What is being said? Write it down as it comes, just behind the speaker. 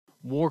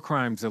War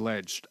crimes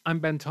alleged. I'm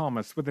Ben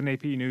Thomas with an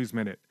AP News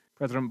Minute.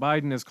 President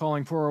Biden is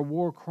calling for a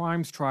war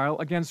crimes trial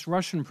against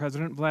Russian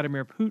President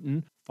Vladimir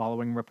Putin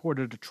following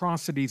reported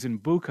atrocities in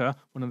Bucha,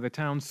 one of the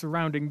towns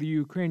surrounding the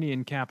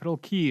Ukrainian capital,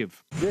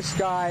 Kyiv. This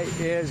guy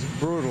is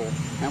brutal,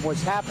 and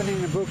what's happening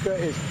in Bucha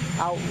is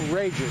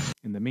outrageous.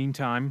 In the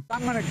meantime,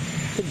 I'm going to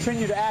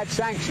continue to add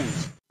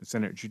sanctions. The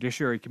Senate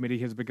Judiciary Committee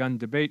has begun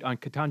debate on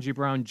Ketanji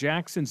Brown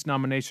Jackson's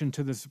nomination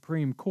to the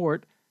Supreme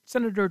Court.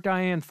 Senator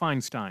Dianne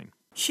Feinstein.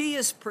 She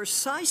is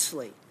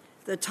precisely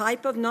the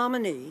type of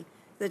nominee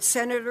that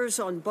senators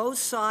on both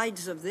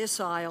sides of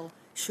this aisle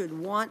should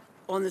want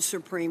on the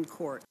Supreme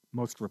Court.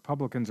 Most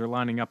Republicans are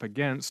lining up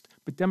against,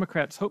 but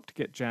Democrats hope to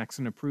get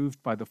Jackson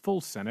approved by the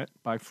full Senate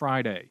by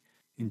Friday.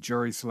 And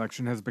jury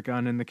selection has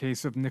begun in the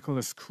case of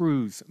Nicholas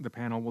Cruz. The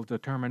panel will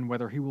determine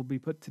whether he will be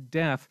put to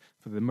death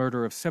for the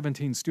murder of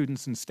 17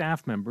 students and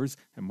staff members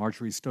at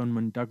Marjory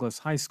Stoneman Douglas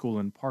High School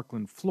in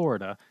Parkland,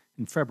 Florida,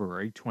 in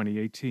February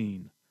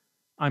 2018.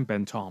 I'm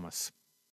Ben Thomas.